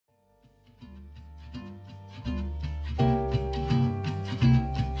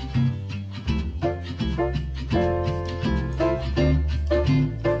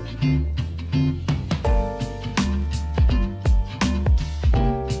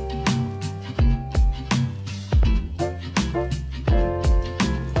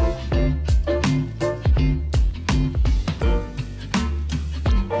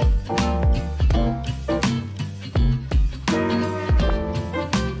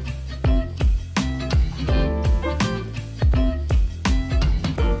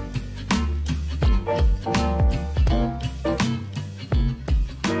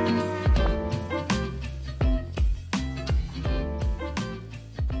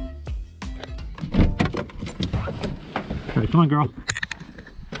right, come on, girl.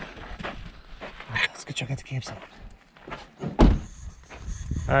 Let's go check out the campsite.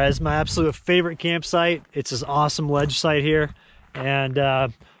 All right, this is my absolute favorite campsite. It's this awesome ledge site here. And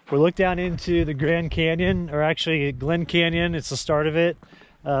we look down into the Grand Canyon, or actually Glen Canyon. It's the start of it,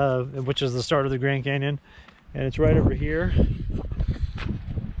 which is the start of the Grand Canyon. And it's right over here.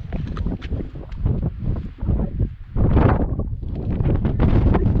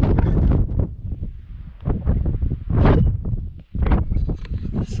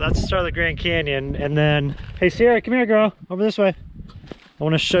 So that's the start of the Grand Canyon. And then, hey Sierra, come here, girl, over this way. I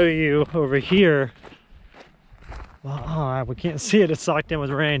want to show you over here. Well, oh, we can't see it, it's socked in with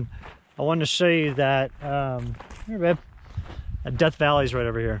rain. I wanted to show you that, here, babe, Death Valley's right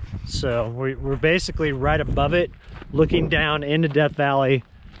over here. So we're basically right above it, looking down into Death Valley,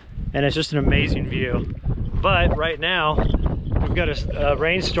 and it's just an amazing view. But right now, we've got a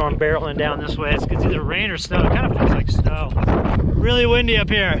rainstorm barreling down this way. It's either rain or snow. It kind of feels like snow. Really windy up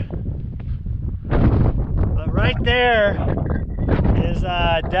here. But right there is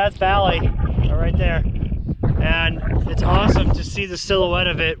Death Valley, right there. And it's awesome to see the silhouette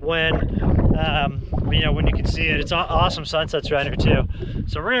of it when, you know, when you can see it. It's awesome sunsets right here too.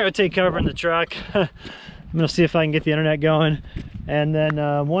 So we're gonna go take cover in the truck. I'm gonna see if I can get the internet going. And then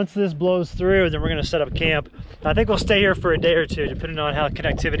once this blows through, then we're gonna set up camp. I think we'll stay here for a day or two, depending on how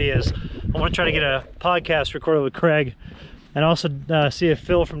connectivity is. I wanna try to get a podcast recorded with Craig, and also see if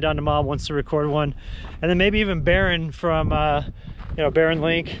Phil from Down to Mom wants to record one. And then maybe even Baron from, you know, Baron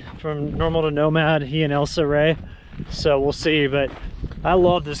Link from Normal to Nomad, he and Elsa Ray. So we'll see, but I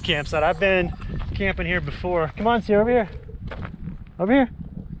love this campsite. I've been camping here before. Come on, see, over here. Over here,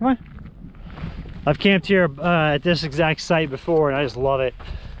 come on. I've camped here at this exact site before, and I just love it.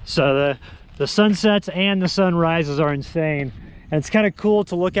 So the sunsets and the sunrises are insane. And it's kind of cool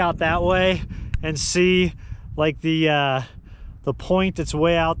to look out that way and see like the point that's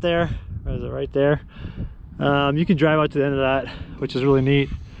way out there. Where is it? Right there. You can drive out to the end of that, which is really neat.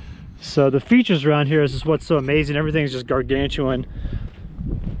 So the features around here is just what's so amazing. Everything's just gargantuan.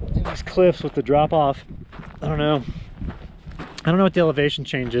 These cliffs with the drop off, I don't know what the elevation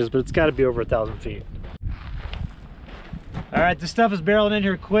change is, but it's got to be over 1,000 feet. All right, this stuff is barreling in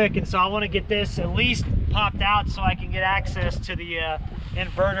here quick, and so I want to get this at least popped out so I can get access to the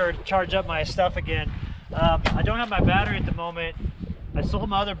inverter to charge up my stuff again. I don't have my battery at the moment. I sold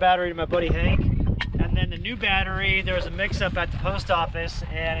my other battery to my buddy Hank, and then the new battery, there was a mix-up at the post office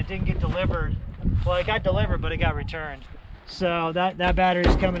and it didn't get delivered. Well, it got delivered, but it got returned. So that battery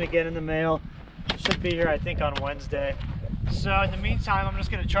is coming again in the mail. It should be here, I think, on Wednesday. So in the meantime, I'm just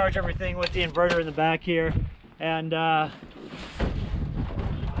going to charge everything with the inverter in the back here. And wow,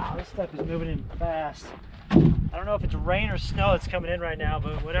 this stuff is moving in fast. I don't know if it's rain or snow that's coming in right now,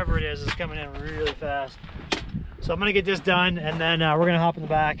 but whatever it is, it's coming in really fast. So I'm gonna get this done, and then we're gonna hop in the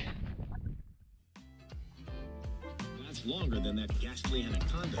back. That's longer than that ghastly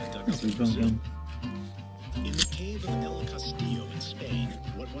anaconda dug up in Brazil. In the cave of El Castillo in Spain,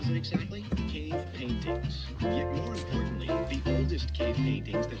 what was it exactly? Cave paintings. Yet more importantly, the oldest cave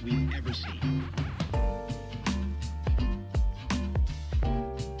paintings that we've ever seen.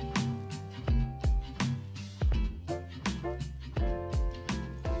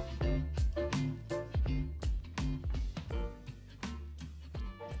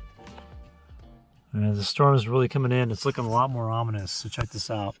 And the storm is really coming in. It's looking a lot more ominous, so check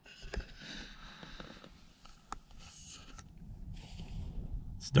this out.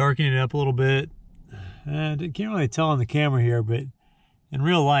 It's darkening up a little bit. And I can't really tell on the camera here, but in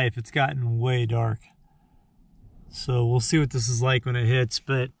real life, it's gotten way dark. So we'll see what this is like when it hits,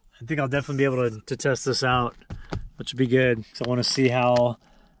 but I think I'll definitely be able to test this out, which would be good. So I want to see how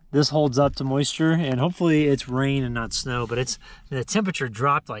this holds up to moisture, and hopefully it's rain and not snow, but the temperature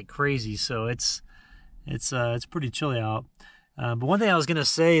dropped like crazy, so it's pretty chilly out. But one thing I was gonna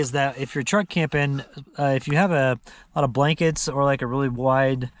say is that if you're truck camping, if you have a lot of blankets or like a really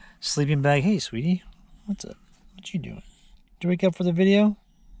wide sleeping bag, hey sweetie, what's up? What you doing? Did you wake up for the video?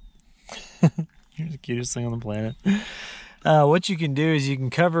 You're the cutest thing on the planet. What you can do is you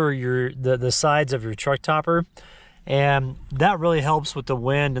can cover the sides of your truck topper, and that really helps with the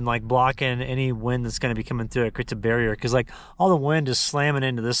wind and like blocking any wind that's going to be coming through. It creates a barrier, because like all the wind is slamming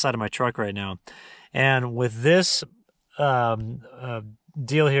into this side of my truck right now. And with this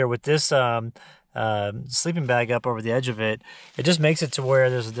deal here, with this sleeping bag up over the edge of it, it just makes it to where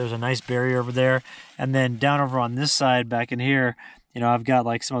there's a nice barrier over there. And then down over on this side back in here, you know, I've got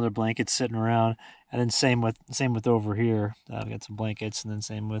like some other blankets sitting around, and then same with over here. I've got some blankets, and then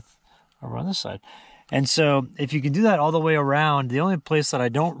same with over on this side. And so if you can do that all the way around, the only place that I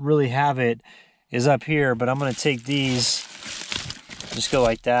don't really have it is up here, but I'm going to take these Just go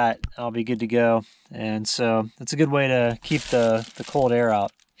like that, I'll be good to go. And so that's a good way to keep the cold air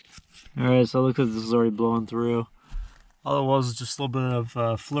out. All right, so it looks like this is already blowing through. All it was just a little bit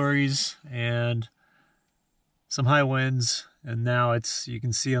of flurries and some high winds, and now you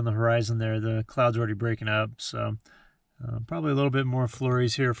can see on the horizon there, the clouds already breaking up. So probably a little bit more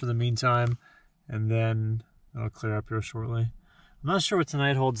flurries here for the meantime, and then it'll clear up here shortly. I'm not sure what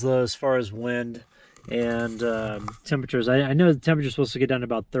tonight holds though as far as wind and temperatures. I know the temperature's supposed to get down to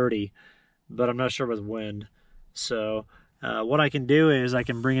about 30, but I'm not sure with wind. So what I can do is I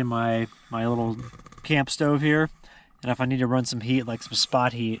can bring in my little camp stove here, and if I need to run some heat, like some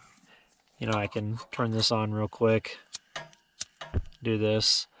spot heat, you know, I can turn this on real quick, do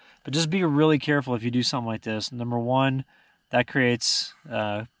this. But just be really careful if you do something like this. Number one, that creates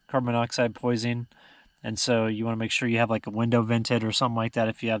carbon monoxide poisoning. And so you want to make sure you have like a window vented or something like that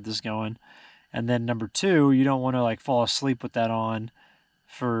if you have this going. And then number two, you don't want to like fall asleep with that on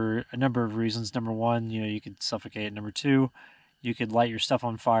for a number of reasons. Number one, you know, you could suffocate. Number two, you could light your stuff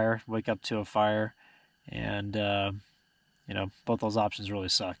on fire, wake up to a fire, and you know, both those options really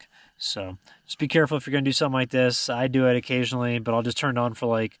suck. So just be careful if you're going to do something like this. I do it occasionally, but I'll just turn it on for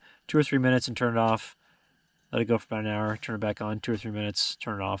like 2 or 3 minutes and turn it off. Let it go for about an hour, turn it back on, 2 or 3 minutes,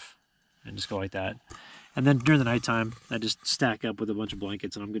 turn it off, and just go like that. And then during the nighttime, I just stack up with a bunch of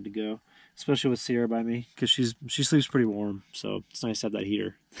blankets and I'm good to go. Especially with Sierra by me, because she sleeps pretty warm, so it's nice to have that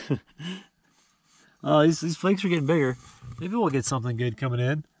heater. Oh, these flakes are getting bigger. Maybe we'll get something good coming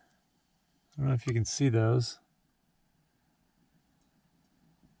in. I don't know if you can see those.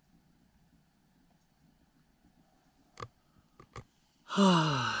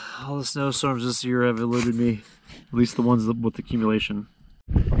 All the snowstorms this year have eluded me, at least the ones with accumulation.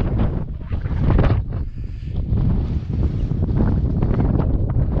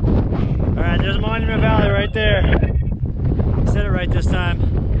 Alright, there's Monument Valley right there. Said it right this time.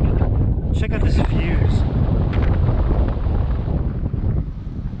 Check out this views.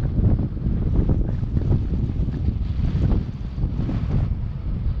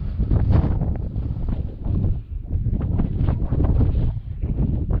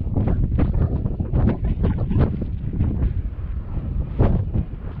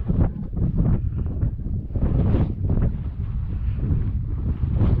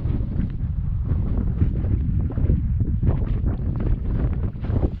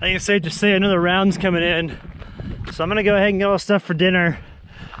 I think it's safe to say another round's coming in. So I'm gonna go ahead and get all the stuff for dinner,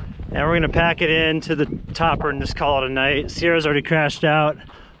 and we're gonna pack it into the topper and just call it a night. Sierra's already crashed out.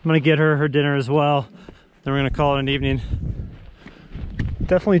 I'm gonna get her dinner as well. Then we're gonna call it an evening.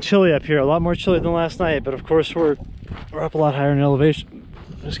 Definitely chilly up here, a lot more chilly than last night, but of course we're up a lot higher in elevation.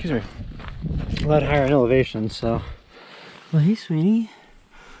 Excuse me. A lot higher in elevation, so. Well, hey sweetie,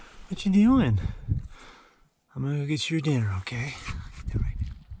 what you doing? I'm gonna go get you your dinner, okay? All right.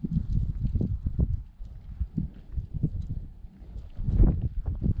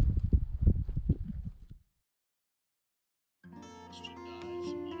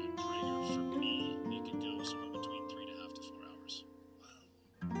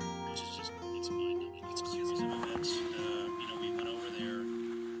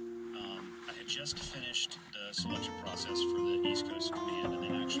 Just finished the selection process for the East Coast Command, and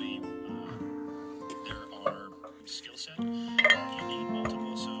then actually there are skill set. You need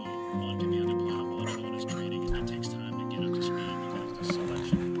multiple, so one can be under pilot watch, one is training, and that takes time to get up to speed because the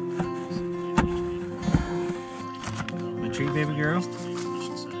selection The treat, baby girl.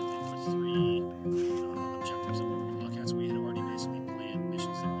 Mission set, I think, with 3 objectives that we were going to look at, so we had already basically planned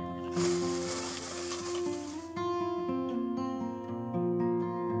missions that we were going to do.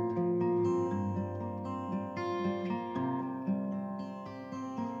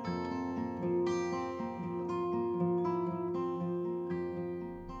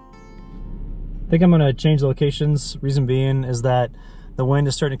 I think I'm gonna change locations. Reason being is that the wind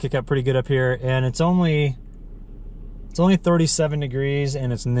is starting to kick up pretty good up here, and it's only 37 degrees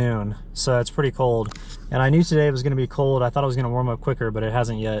and it's noon, so it's pretty cold. And I knew today was gonna be cold. I thought it was gonna warm up quicker, but it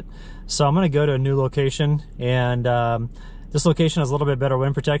hasn't yet. So I'm gonna go to a new location, and this location has a little bit better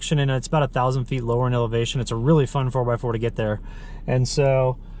wind protection, and it's about 1,000 feet lower in elevation. It's a really fun 4x4 to get there. And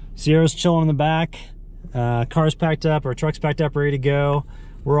so Sierra's chilling in the back, car's packed up, or truck's packed up, ready to go.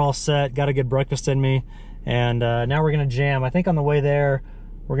 We're all set, got a good breakfast in me, and now we're gonna jam. I think on the way there,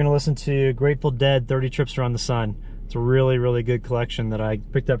 we're gonna listen to Grateful Dead, 30 Trips Around the Sun. It's a really, really good collection that I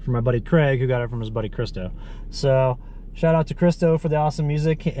picked up from my buddy Craig, who got it from his buddy Christo. So shout out to Christo for the awesome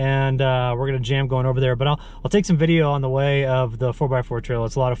music, and we're gonna jam going over there. But I'll take some video on the way of the 4x4 trail.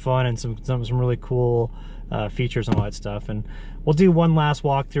 It's a lot of fun and some really cool features and all that stuff. And we'll do one last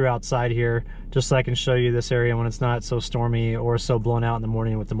walkthrough outside here, just so I can show you this area when it's not so stormy or so blown out in the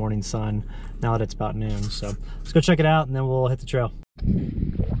morning with the morning sun, now that it's about noon. So let's go check it out and then we'll hit the trail.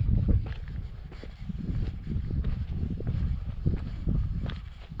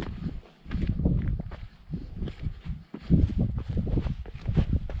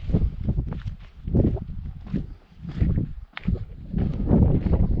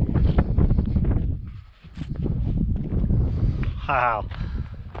 Wow,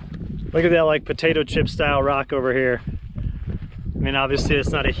 look at that like potato chip style rock over here. I mean, obviously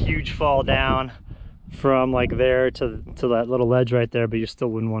it's not a huge fall down from like there to that little ledge right there, but you still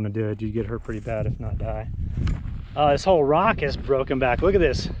wouldn't want to do it. You'd get hurt pretty bad, if not die. This whole rock is broken back. Look at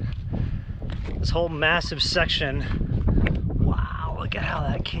this. This whole massive section. Wow, look at how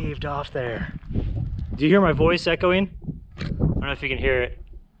that caved off there. Do you hear my voice echoing? I don't know if you can hear it.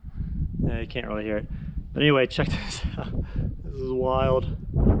 No, you can't really hear it. But anyway, check this out. This is wild.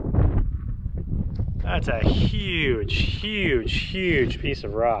 That's a huge, huge, huge piece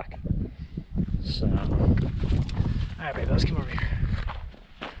of rock. So, all right, baby, let's come over here.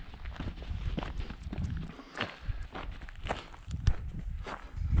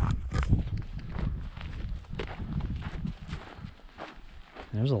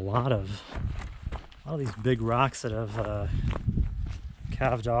 There's a lot of these big rocks that have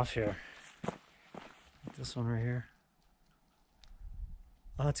calved off here. Like this one right here.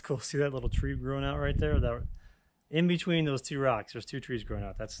 Oh, that's cool. See that little tree growing out right there? That in between those two rocks, there's two trees growing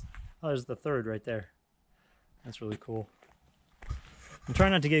out. There's the third right there. That's really cool. I'm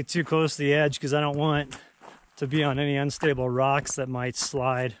trying not to get too close to the edge because I don't want to be on any unstable rocks that might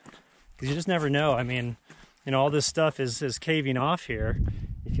slide. Because you just never know. I mean, you know, all this stuff is caving off here.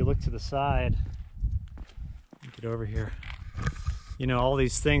 If you look to the side, get over here, you know, all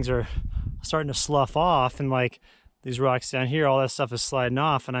these things are starting to slough off, and like these rocks down here, all that stuff is sliding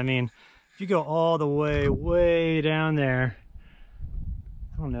off. And I mean, if you go all the way down there,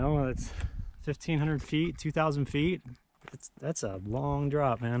 I don't know, it's 1,500 feet, 2,000 feet. That's a long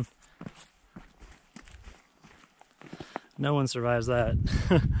drop, man. No one survives that.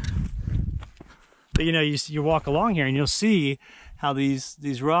 But you know, you walk along here and you'll see how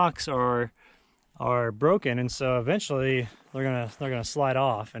these rocks are broken, and so eventually they're gonna slide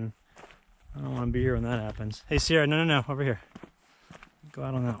off, and I don't want to be here when that happens. Hey Sierra, no, over here. Go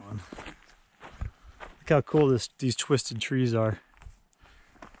out on that one. Look how cool these twisted trees are.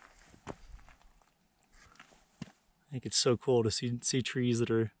 I think it's so cool to see trees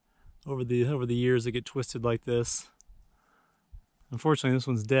that are over the years that get twisted like this. Unfortunately, this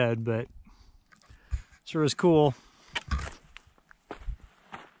one's dead, but sure is cool.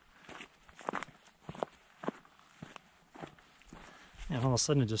 And all of a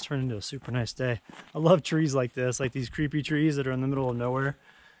sudden it just turned into a super nice day. I love trees like this, like these creepy trees that are in the middle of nowhere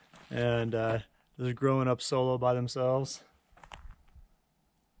and they're growing up solo by themselves.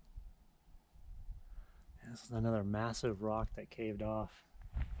 And this is another massive rock that caved off,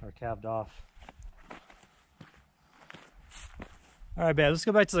 or calved off. All right, babe, let's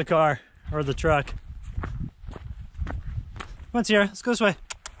go back to the car, or the truck. Come on, Sierra, let's go this way.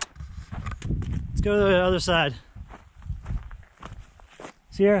 Let's go to the other side.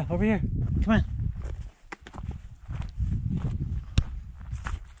 Sierra, over here. Come on.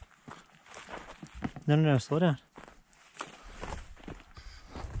 No, slow down.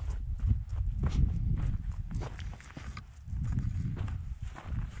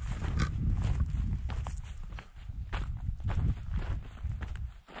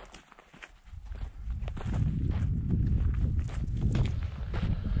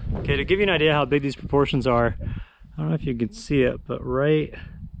 Okay, to give you an idea how big these proportions are, I don't know if you can see it, but I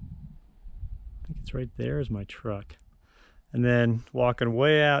think it's right there is my truck. And then walking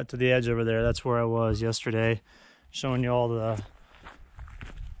way out to the edge over there, that's where I was yesterday, showing you all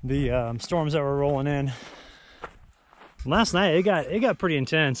the storms that were rolling in. Last night it got pretty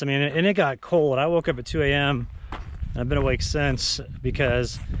intense. I mean, and it got cold. I woke up at 2 a.m. and I've been awake since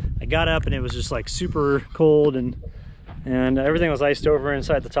because I got up and it was just like super cold, and everything was iced over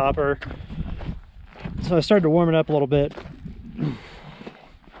inside the topper. So I started to warm it up a little bit,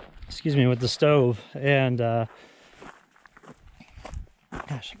 excuse me, with the stove, and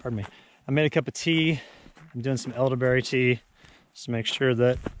gosh, pardon me, I made a cup of tea. I'm doing some elderberry tea just to make sure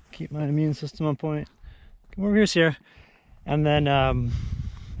that keep my immune system on point. Come over here, Sierra. And then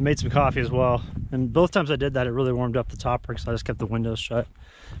made some coffee as well, and both times I did that it really warmed up the topper, so I just kept the windows shut.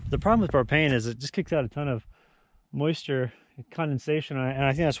 But the problem with propane is it just kicks out a ton of moisture condensation, and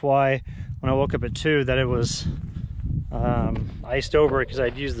I think that's why when I woke up at 2 that it was iced over because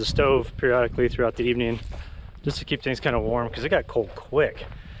I'd use the stove periodically throughout the evening just to keep things kind of warm, because it got cold quick.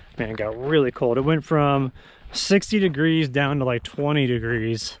 Man, it got really cold. It went from 60 degrees down to like 20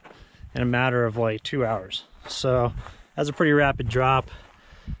 degrees in a matter of like 2 hours. So that's a pretty rapid drop,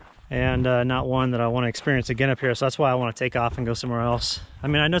 and not one that I want to experience again up here. So that's why I want to take off and go somewhere else. I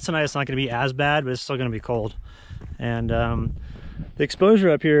mean, I know tonight it's not going to be as bad, but it's still going to be cold. And the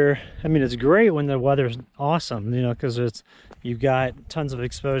exposure up here, I mean, it's great when the weather's awesome, you know, because you've got tons of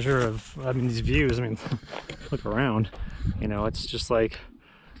exposure of, I mean, these views. I mean, look around, you know, it's just like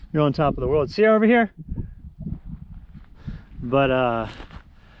you're on top of the world. See over here? But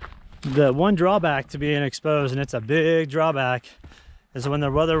the one drawback to being exposed, and it's a big drawback, is when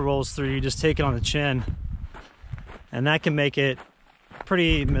the weather rolls through, you just take it on the chin, and that can make it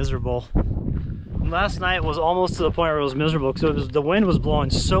pretty miserable. Last night was almost to the point where it was miserable, because the wind was blowing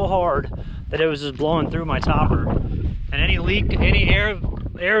so hard that it was just blowing through my topper, and any leak, any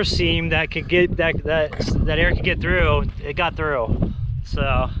air seam that could get that air could get through, it got through.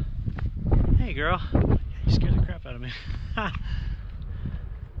 So, hey girl, you scared the crap out of me.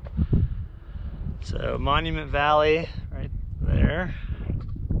 So Monument Valley right there.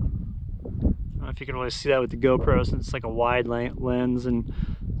 I don't know if you can really see that with the GoPro, since it's like a wide lens and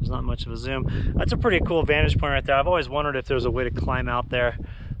there's not much of a zoom. That's a pretty cool vantage point right there. I've always wondered if there's a way to climb out there,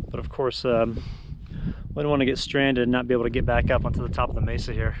 but of course wouldn't want to get stranded and not be able to get back up onto the top of the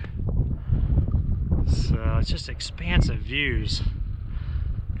mesa here. So it's just expansive views.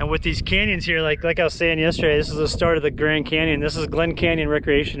 And with these canyons here, like I was saying yesterday, this is the start of the Grand Canyon. This is Glen Canyon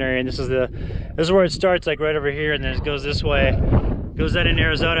Recreation Area, and this is where it starts, like right over here, and then it goes this way, goes down in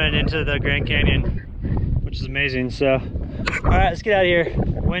Arizona and into the Grand Canyon, which is amazing. So, all right, let's get out of here.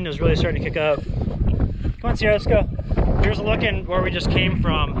 The wind is really starting to kick up. Come on, Sierra, let's go. Here's looking where we just came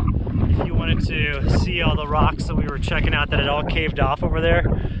from. If you wanted to see all the rocks that we were checking out that had all caved off over there,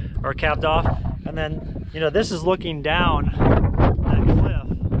 or capped off, and then, you know, this is looking down that cliff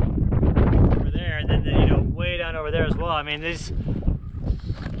over there, and then, you know, way down over there as well. I mean, these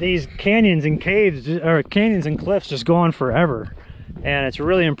canyons and caves, or canyons and cliffs, just go on forever, and it's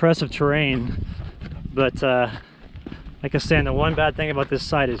really impressive terrain. But like I was saying, the one bad thing about this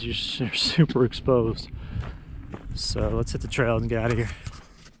site is you're super exposed. So let's hit the trail and get out of here.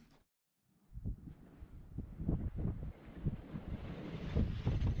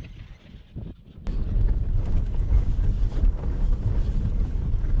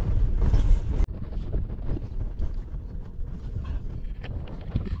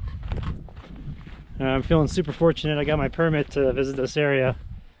 I'm feeling super fortunate. I got my permit to visit this area,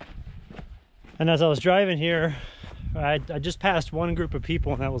 and as I was driving here, I just passed one group of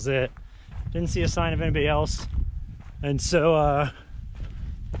people, and that was it. Didn't see a sign of anybody else, and so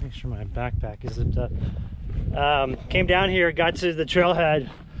make sure my backpack is zipped up. Came down here, got to the trailhead.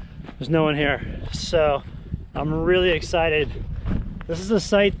 There's no one here, so I'm really excited. This is a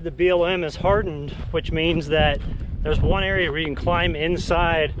site that the BLM has hardened, which means that there's one area where you can climb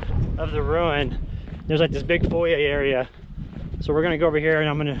inside of the ruin. There's like this big foyer area, so we're gonna go over here and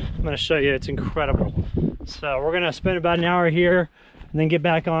I'm gonna show you. It's incredible. So we're gonna spend about an hour here and then get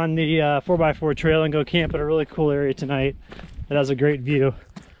back on the 4x4 trail and go camp at a really cool area tonight that has a great view.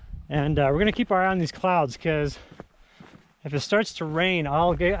 And we're gonna keep our eye on these clouds, because if it starts to rain,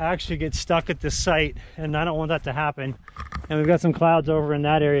 I'll actually get stuck at this site, and I don't want that to happen. And we've got some clouds over in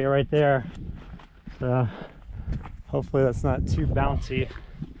that area right there, so hopefully that's not too bouncy.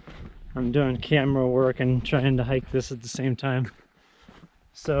 I'm doing camera work and trying to hike this at the same time.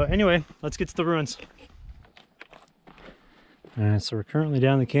 So anyway, let's get to the ruins. All right, so we're currently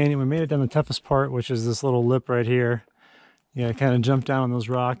down the canyon. We made it down the toughest part, which is this little lip right here. Yeah, kind of jump down on those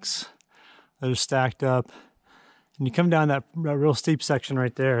rocks that are stacked up. And you come down that real steep section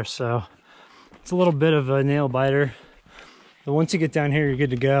right there. So it's a little bit of a nail biter. But once you get down here, you're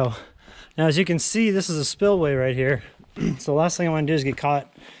good to go. Now, as you can see, this is a spillway right here. So the last thing I want to do is get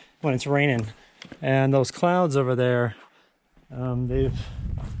caught when it's raining. And those clouds over there, they've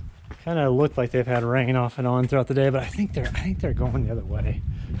kind of looked like they've had rain off and on throughout the day, but I think they're going the other way.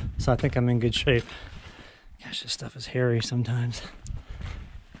 So I think I'm in good shape. Gosh, this stuff is hairy sometimes.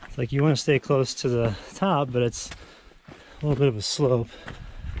 It's like you want to stay close to the top, but it's a little bit of a slope.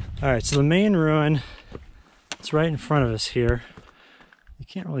 All right, so the main ruin, it's right in front of us here. You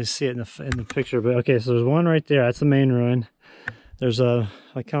can't really see it in the picture, but okay, so there's one right there. That's the main ruin. There's a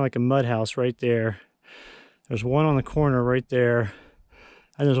kind of like a mud house right there. There's one on the corner right there,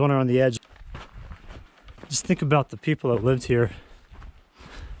 and there's one around the edge. Just think about the people that lived here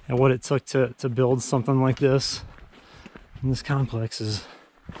and what it took to build something like this. And this complex is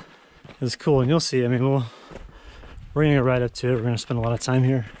cool, and you'll see. I mean, we'll we're gonna go right up to it. We're gonna spend a lot of time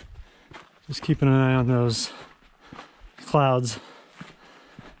here. Just keeping an eye on those clouds.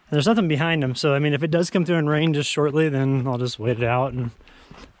 And there's nothing behind them, so I mean, if it does come through and rain just shortly, then I'll just wait it out, and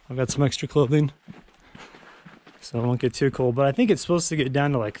I've got some extra clothing, so it won't get too cold. But I think it's supposed to get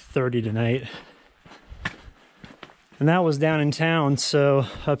down to like 30 tonight. And that was down in town, so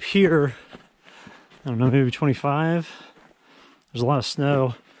up here, I don't know, maybe 25. There's a lot of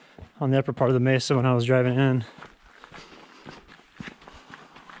snow on the upper part of the mesa when I was driving in.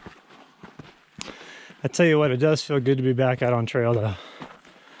 I tell you what, it does feel good to be back out on trail though.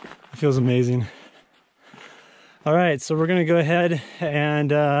 It feels amazing. All right, so we're gonna go ahead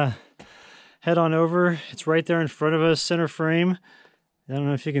and head on over. It's right there in front of us, center frame. I don't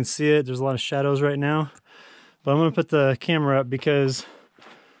know if you can see it. There's a lot of shadows right now, but I'm gonna put the camera up because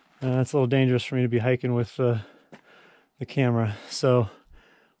it's a little dangerous for me to be hiking with the camera. So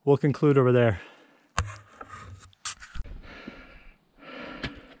we'll conclude over there.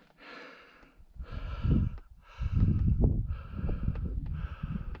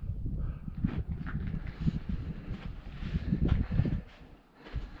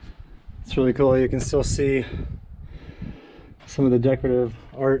 It's really cool. You can still see some of the decorative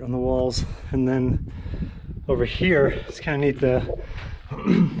art on the walls, and then over here it's kind of neat.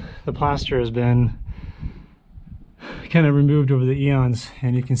 The plaster has been kind of removed over the eons,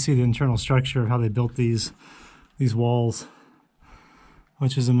 and you can see the internal structure of how they built these walls,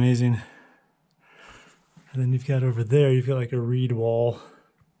 which is amazing. And then you've got over there, you've got like a reed wall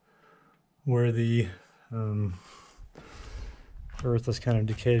where the earth was kind of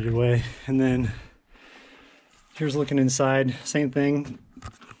decayed away. And then here's looking inside, same thing, a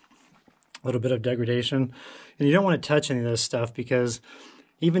little bit of degradation. And you don't want to touch any of this stuff because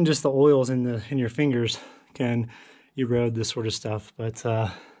even just the oils in your fingers can erode this sort of stuff. But there's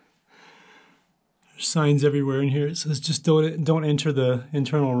signs everywhere in here. It says just don't enter the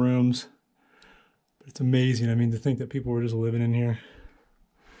internal rooms. But it's amazing. I mean, to think that people were just living in here.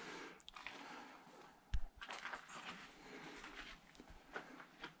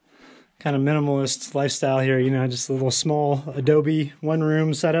 Kind of minimalist lifestyle here, you know, just a little small Adobe one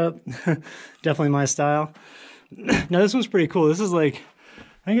room setup. Definitely my style. Now this one's pretty cool. This is like,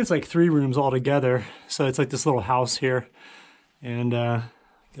 I think it's like 3 rooms all together. So it's like this little house here. And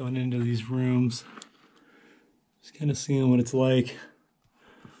going into these rooms, just kind of seeing what it's like.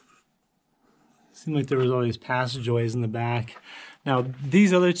 Seemed like there was all these passageways in the back. Now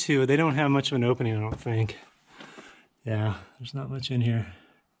these other two, they don't have much of an opening, I don't think. Yeah, there's not much in here.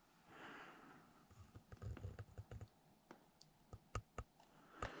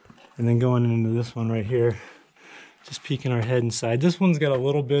 And then going into this one right here, just peeking our head inside. This one's got a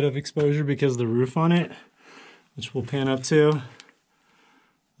little bit of exposure because of the roof on it, which we'll pan up to.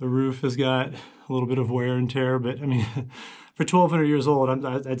 The roof has got a little bit of wear and tear, but I mean, for 1,200 years old,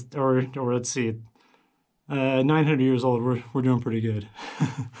 or let's see, 900 years old, we're doing pretty good.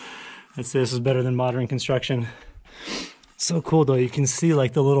 I'd say this is better than modern construction. So cool though, you can see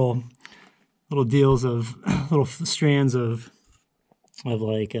like the little deals of, little strands of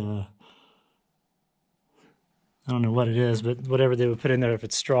like, I don't know what it is, but whatever they would put in there, if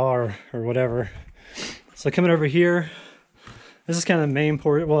it's straw or whatever. So coming over here, this is kind of the main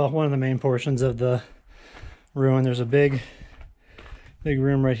one of the main portions of the ruin. There's a big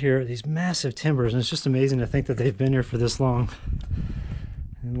room right here, these massive timbers, and it's just amazing to think that they've been here for this long.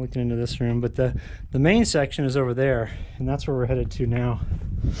 And looking into this room, but the main section is over there, and that's where we're headed to now.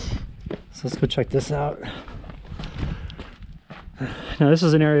 So let's go check this out. Now this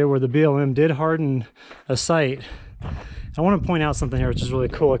is an area where the BLM did harden a site. I want to point out something here which is really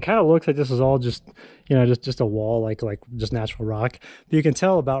cool. It kind of looks like this is all just, you know, just a wall, like just natural rock. But you can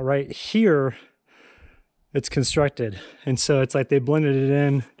tell about right here, it's constructed, and so it's like they blended it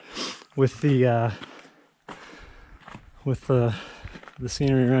in with the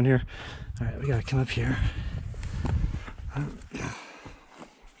scenery around here. All right, we gotta come up here.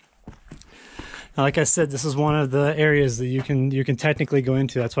 Now, like I said, this is one of the areas that you can technically go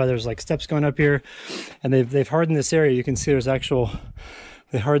into. That's why there's like steps going up here, and they've hardened this area. You can see there's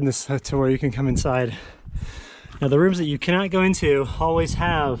they hardened this to where you can come inside. Now the rooms that you cannot go into always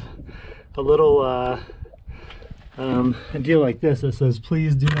have a little a deal like this that says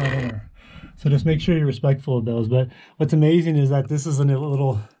please do not enter. So just make sure you're respectful of those. But what's amazing is that this is a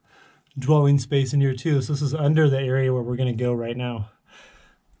little dwelling space in here too. So this is under the area where we're going to go right now.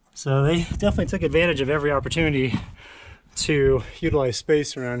 So they definitely took advantage of every opportunity to utilize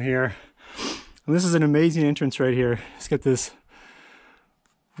space around here. And this is an amazing entrance right here. It's got this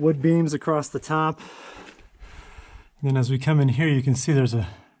wood beams across the top. And then as we come in here, you can see there's a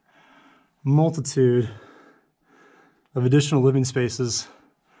multitude of additional living spaces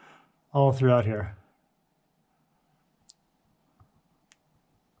all throughout here.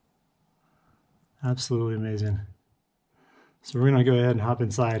 Absolutely amazing. So we're gonna go ahead and hop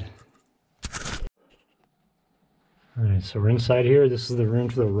inside. All right, so we're inside here. This is the room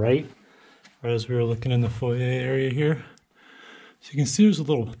to the right as we were looking in the foyer area here. So you can see there's a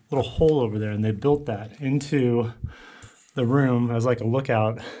little hole over there, and they built that into the room as like a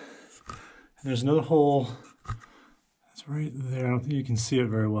lookout. And there's another hole that's right there. I don't think you can see it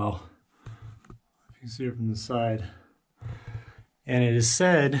very well. You can see it from the side. And it is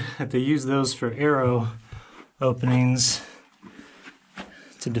said that they use those for arrow openings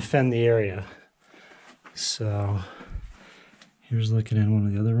to defend the area. So here's looking in one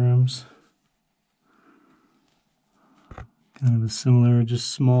of the other rooms. Kind of a similar,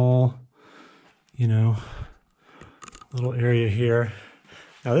 just small, you know, little area here.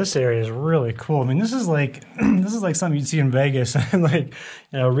 Now this area is really cool. I mean, this is like something you'd see in Vegas, and like,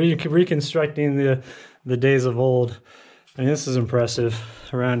 you know, reconstructing the days of old. I mean, this is impressive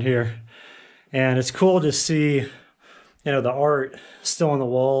around here, and it's cool to see, you know, the art still on the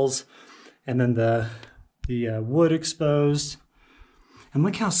walls, and then the wood exposed. And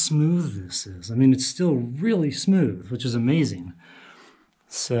look how smooth this is. I mean, it's still really smooth, which is amazing.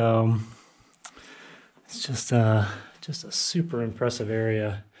 So it's just a super impressive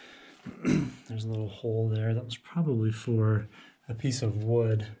area. There's a little hole there. That was probably for a piece of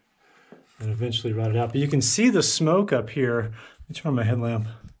wood and eventually rotted out. But you can see the smoke up here. Let me turn on my headlamp.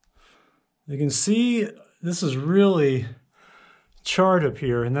 You can see this is really charred up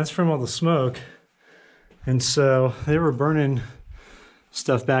here, and that's from all the smoke. And so they were burning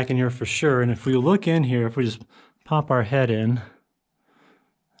stuff back in here for sure. And if we look in here, if we just pop our head in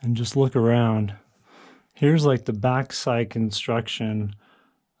and just look around, here's like the backside construction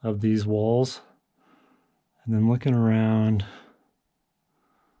of these walls. And then looking around,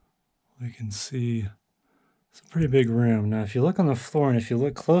 we can see it's a pretty big room. Now, if you look on the floor and if you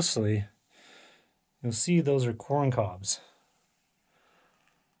look closely, you'll see those are corn cobs.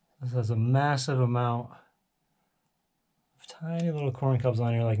 This has a massive amount of tiny little corn cobs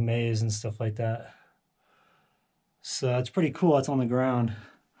on here, like maize and stuff like that. So it's pretty cool. It's on the ground.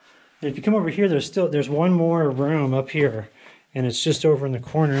 And if you come over here, there's one more room up here, and it's just over in the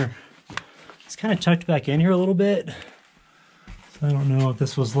corner. It's kind of tucked back in here a little bit. So I don't know if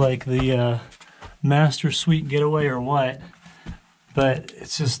this was like the master suite getaway or what, but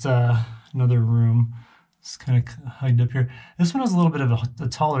it's just another room. It's kind of hugged up here. This one has a little bit of a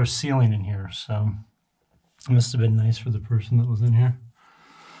taller ceiling in here, so it must have been nice for the person that was in here.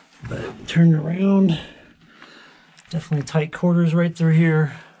 But turn around, definitely tight quarters right through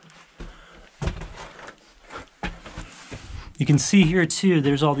here. You can see here too,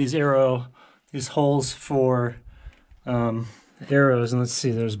 there's all these these holes for arrows. And let's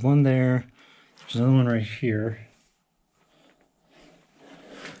see, there's one there, there's another one right here.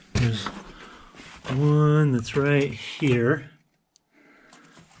 There's one that's right here.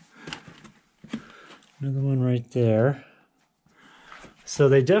 Another one right there. So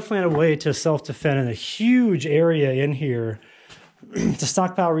they definitely had a way to self-defend in a huge area in here to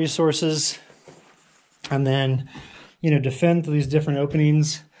stockpile resources and then, you know, defend these different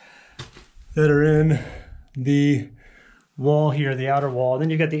openings that are in the wall here, the outer wall. Then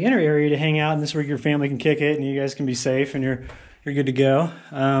you've got the inner area to hang out, and this is where your family can kick it and you guys can be safe and you're good to go.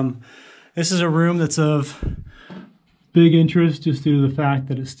 This is a room that's of big interest just due to the fact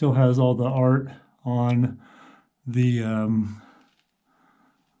that it still has all the art on the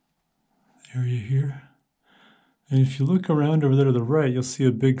area here. And if you look around over there to the right, you'll see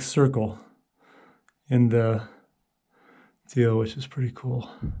a big circle in the deal, which is pretty cool.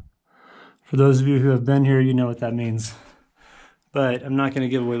 For those of you who have been here, you know what that means. But I'm not going to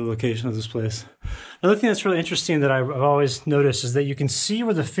give away the location of this place. Another thing that's really interesting that I've always noticed is that you can see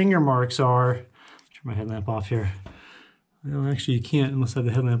where the finger marks are. Turn my headlamp off here. Well, actually you can't unless I have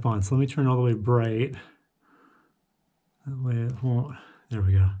the headlamp on. So let me turn it all the way bright. That way it won't. There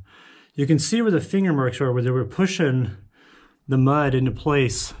we go. You can see where the finger marks are, where they were pushing the mud into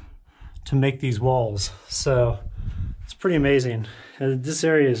place to make these walls. So it's pretty amazing. This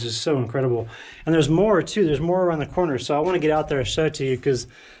area is just so incredible. And there's more too. There's more around the corner. So I want to get out there and show it to you because it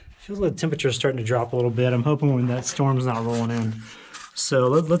feels like the temperature is starting to drop a little bit. I'm hoping when that storm's not rolling in. So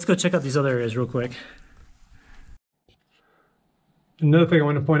let's go check out these other areas real quick. Another thing I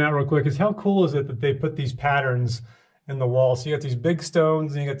want to point out real quick is how cool is it that they put these patterns in the wall. So you got these big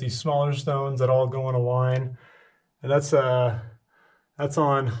stones and you got these smaller stones that all go in a line. And that's on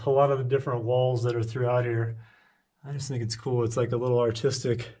a lot of the different walls that are throughout here. I just think it's cool. It's like a little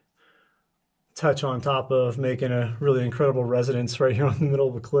artistic touch on top of making a really incredible residence right here on the middle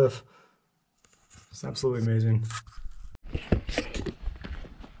of a cliff. It's absolutely amazing.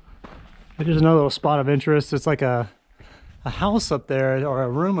 Here's another little spot of interest. It's like a house up there, or a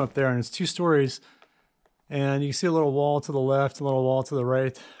room up there, and it's 2 stories. And you can see a little wall to the left, a little wall to the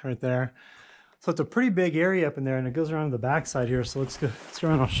right there. So it's a pretty big area up in there, and it goes around to the back side here. So let's go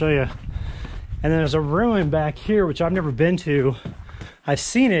around, I'll show you. And then there's a ruin back here, which I've never been to. I've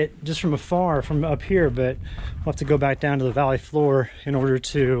seen it just from afar, from up here, but we'll have to go back down to the valley floor in order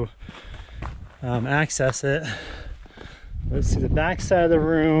to access it. Let's see, the back side of the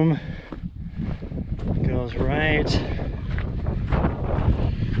room goes right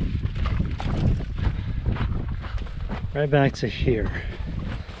back to here.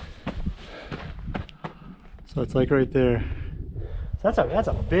 So it's like right there. So that's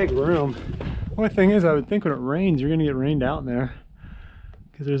a big room. Only thing is, I would think when it rains, you're gonna get rained out in there,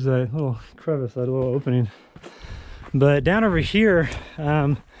 because there's a little crevice, that little opening. But down over here,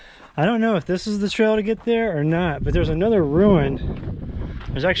 I don't know if this is the trail to get there or not, but there's another ruin.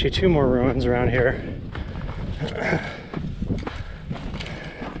 There's actually 2 more ruins around here.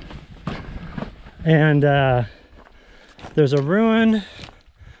 And there's a ruin.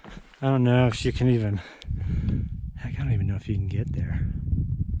 I don't know if you can even, heck, I don't even know if you can get there.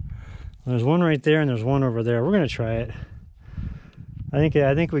 There's one right there and there's one over there. We're gonna try it. I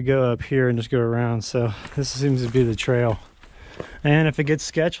think we go up here and just go around. So this seems to be the trail. And if it gets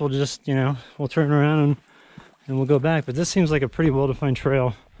sketched, we'll just, you know, we'll turn around and we'll go back. But this seems like a pretty well-defined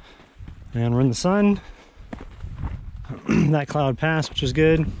trail. And we're in the sun. That cloud passed, which is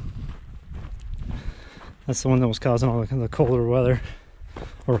good. That's the one that was causing all the colder weather,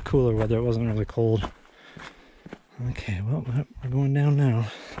 or cooler weather. It wasn't really cold. Okay, well, we're going down now.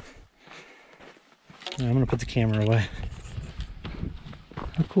 Yeah, I'm gonna put the camera away.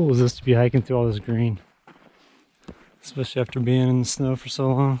 How cool is this to be hiking through all this green? Especially after being in the snow for so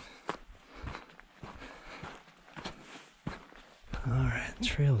long. Alright, the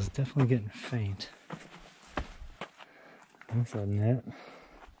trail is definitely getting faint. That's a net.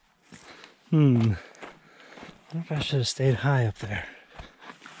 I wonder if I should have stayed high up there.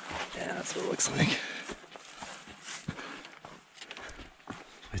 Yeah, that's what it looks like.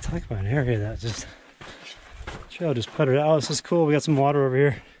 I talk about an area that just, trail just puttered out. Oh, this is cool. We got some water over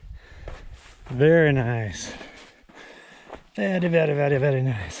here. Very nice. Very, very, very, very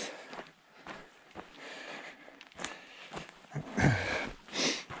nice.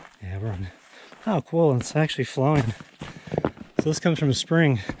 Yeah, we're on. Oh, cool. It's actually flowing. So this comes from a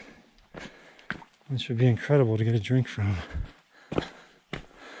spring. This would be incredible to get a drink from.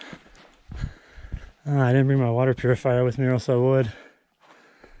 I didn't bring my water purifier with me, or else I would.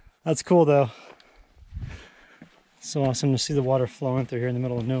 That's cool though. So awesome to see the water flowing through here in the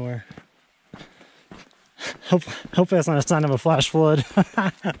middle of nowhere. Hopefully that's not a sign of a flash flood.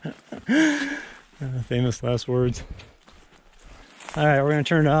 Famous last words. All right, we're gonna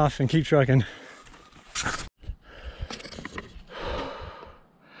turn it off and keep trucking.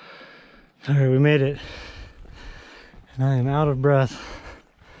 All right, we made it. And I am out of breath.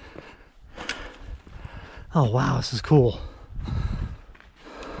 Oh wow, this is cool.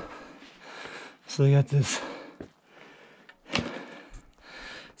 So they got this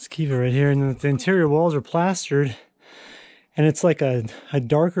kiva right here, and the interior walls are plastered, and it's like a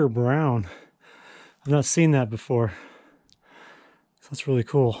darker brown. I've not seen that before. So that's really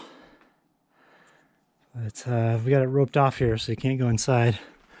cool. But we got it roped off here, so you can't go inside.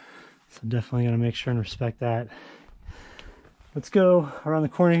 So definitely gonna make sure and respect that. Let's go around the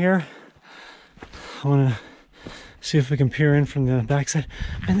corner here. I wanna see if we can peer in from the backside.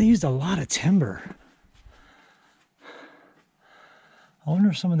 And they used a lot of timber. I wonder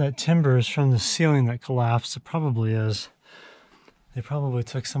if some of that timber is from the ceiling that collapsed. It probably is. They probably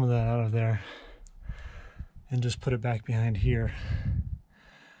took some of that out of there and just put it back behind here.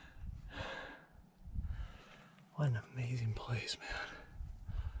 What an amazing place, man.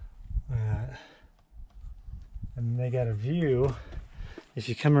 Look at that. And they got a view. If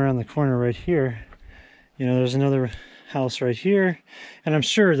you come around the corner right here, you know, there's another house right here. And I'm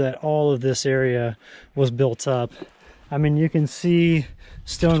sure that all of this area was built up. I mean, you can see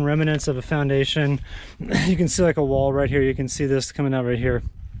stone remnants of a foundation. You can see like a wall right here. You can see this coming out right here.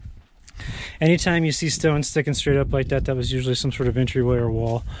 Anytime you see stone sticking straight up like that, that was usually some sort of entryway or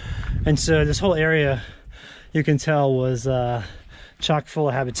wall. And so this whole area, you can tell, was chock full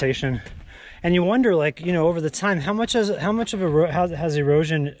of habitation. And you wonder, like, you know, over the time, how much has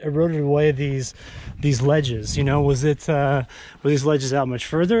erosion eroded away these ledges? You know, was it were these ledges out much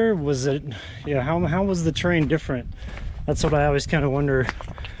further? Was it, you know, how was the terrain different? That's what I always kind of wonder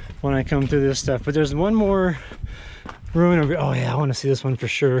when I come through this stuff. But there's one more ruin over. Oh yeah, I want to see this one for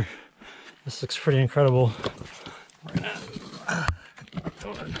sure. This looks pretty incredible.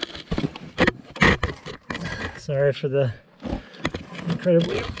 Sorry for the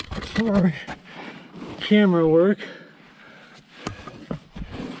incredibly poor camera work,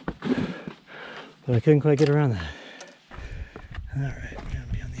 but I couldn't quite get around that. All right, we're gonna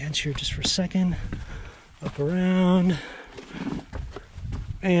be on the edge here just for a second. Up around,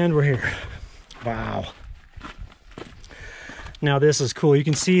 and we're here. Wow. Now this is cool. You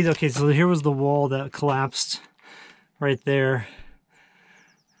can see, okay, so here was the wall that collapsed right there.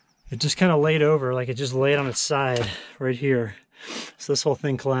 It just kind of laid over, like it just laid on its side right here. So this whole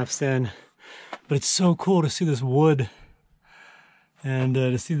thing collapsed in. But it's so cool to see this wood and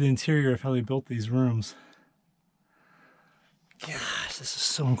to see the interior of how they built these rooms. Gosh, this is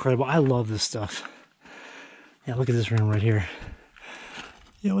so incredible. I love this stuff. Yeah, look at this room right here.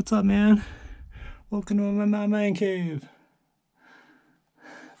 Yo, what's up, man? Welcome to my man cave.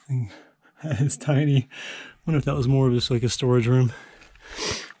 It's tiny. I wonder if that was more of just like a storage room.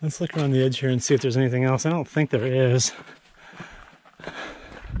 Let's look around the edge here and see if there's anything else. I don't think there is.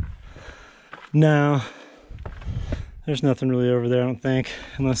 No. There's nothing really over there, I don't think.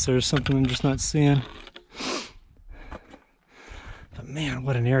 Unless there's something I'm just not seeing. But man,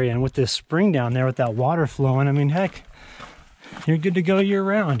 what an area. And with this spring down there with that water flowing, I mean, heck, you're good to go year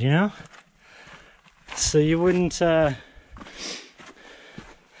round, you know? So you wouldn't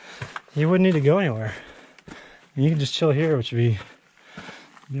need to go anywhere. And you can just chill here, which would be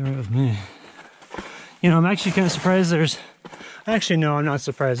all right with me. You know, I'm actually kind of surprised there's... Actually, no, I'm not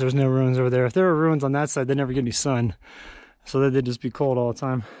surprised there's no ruins over there. If there were ruins on that side, they'd never get any sun. So they'd just be cold all the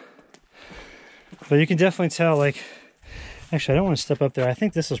time. But you can definitely tell, like... Actually, I don't want to step up there. I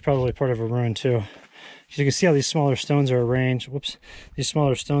think this is probably part of a ruin, too. You can see how these smaller stones are arranged. Whoops. These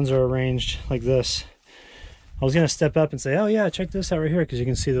smaller stones are arranged like this. I was going to step up and say, oh yeah, check this out right here, because you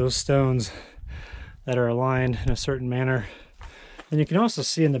can see those stones that are aligned in a certain manner. And you can also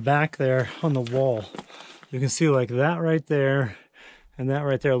see in the back there on the wall, you can see like that right there and that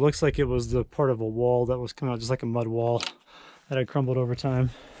right there. It looks like it was the part of a wall that was coming out, just like a mud wall that had crumbled over time.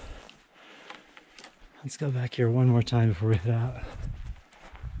 Let's go back here one more time before we head out.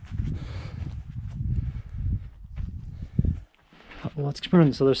 Well, let's come on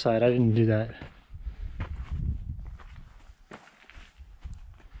this other side. I didn't do that.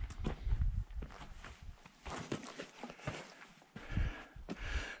 I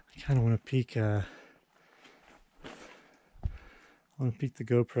kind of want to peek. I want to peek the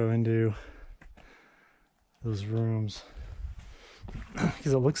GoPro into those rooms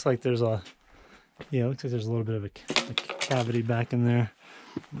because it looks like there's a, yeah, it looks like there's a little bit of a cavity back in there.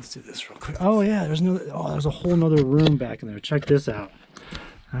 Let's do this real quick. Oh yeah, there's no. Oh, there's a whole nother room back in there. Check this out.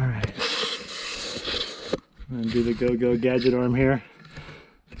 All right, I'm gonna do the go gadget arm here.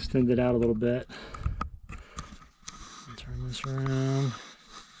 Extend it out a little bit. Turn this around.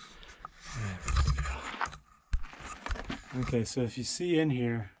 There we go. Okay, so if you see in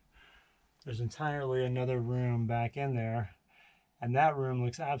here, there's entirely another room back in there, and that room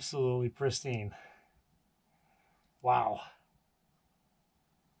looks absolutely pristine. Wow.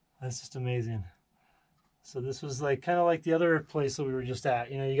 That's just amazing. So this was like kind of like the other place that we were just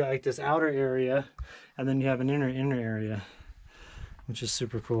at. You know, you got like this outer area, and then you have an inner area, which is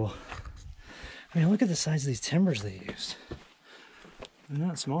super cool. I mean, look at the size of these timbers they used. They're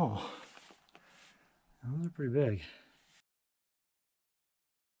not small. Those are pretty big.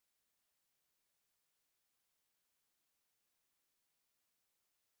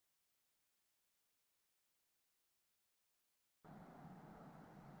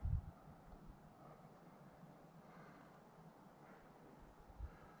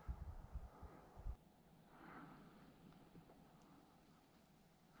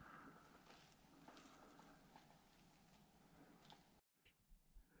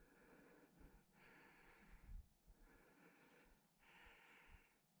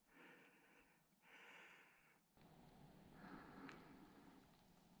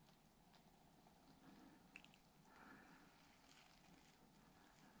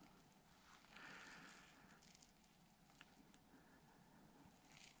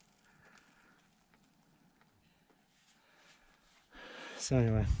 So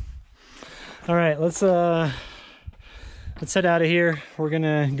anyway, all right, let's head out of here. We're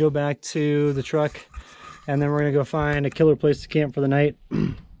gonna go back to the truck, and then we're gonna go find a killer place to camp for the night.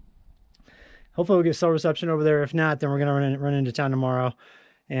 Hopefully we'll get cell reception over there. If not, then we're gonna run into town tomorrow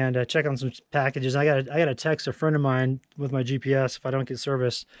and check on some packages. I gotta text a friend of mine with my GPS if I don't get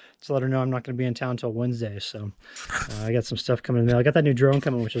service to let her know I'm not going to be in town until Wednesday. So I got some stuff coming in the mail. I got that new drone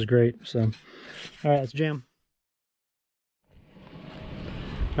coming, which is great. So all right, let's jam.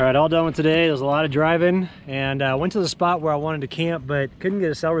 All right, all done with today. There was a lot of driving, and I went to the spot where I wanted to camp, but couldn't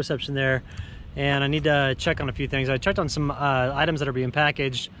get a cell reception there. And I need to check on a few things. I checked on some items that are being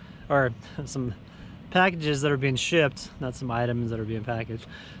packaged, or some packages that are being shipped, not some items that are being packaged.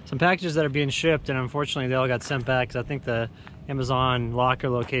 Some packages that are being shipped, and unfortunately they all got sent back because I think the Amazon locker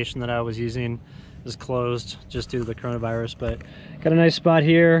location that I was using is closed just due to the coronavirus. But got a nice spot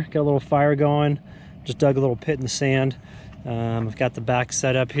here, got a little fire going, just dug a little pit in the sand. I've got the back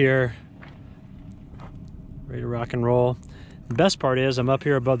set up here, ready to rock and roll. The best part is I'm up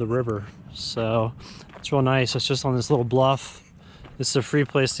here above the river, so it's real nice. It's just on this little bluff. This is a free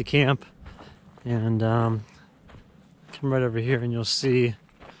place to camp, and come right over here and you'll see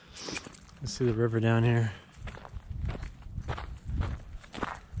the river down here. A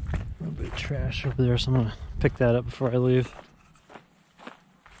little bit of trash over there, so I'm gonna pick that up before I leave.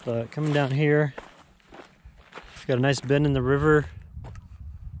 But coming down here, got a nice bend in the river,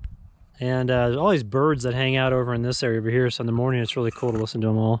 and there's all these birds that hang out over in this area over here. So in the morning it's really cool to listen to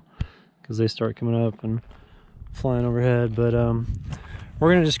them all because they start coming up and flying overhead. But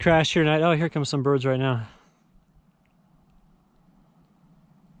we're gonna just crash here tonight. Oh, here comes some birds right now.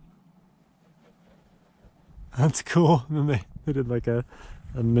 That's cool. And then they did like a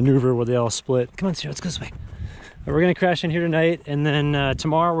maneuver where they all split. Come on, Sarah, let's go this way. We're gonna crash in here tonight, and then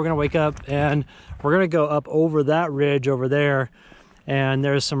tomorrow we're gonna wake up and we're gonna go up over that ridge over there, and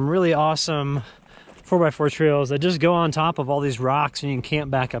there's some really awesome 4x4 trails that just go on top of all these rocks, and you can camp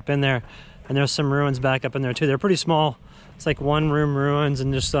back up in there. And there's some ruins back up in there too. They're pretty small. It's like one-room ruins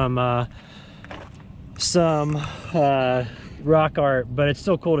and just some rock art, but it's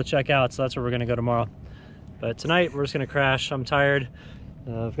still cool to check out. So that's where we're gonna go tomorrow. But tonight we're just gonna crash. I'm tired.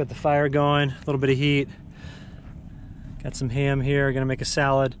 I've got the fire going, a little bit of heat. Got some ham here, gonna make a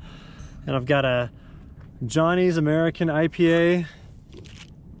salad. And I've got a Johnny's American IPA.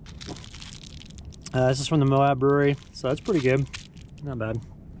 This is from the Moab Brewery, so that's pretty good. Not bad.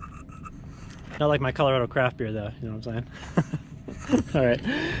 Not like my Colorado craft beer though, you know what I'm saying? All right,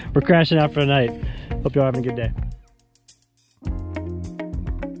 we're crashing out for the night. Hope y'all having a good day.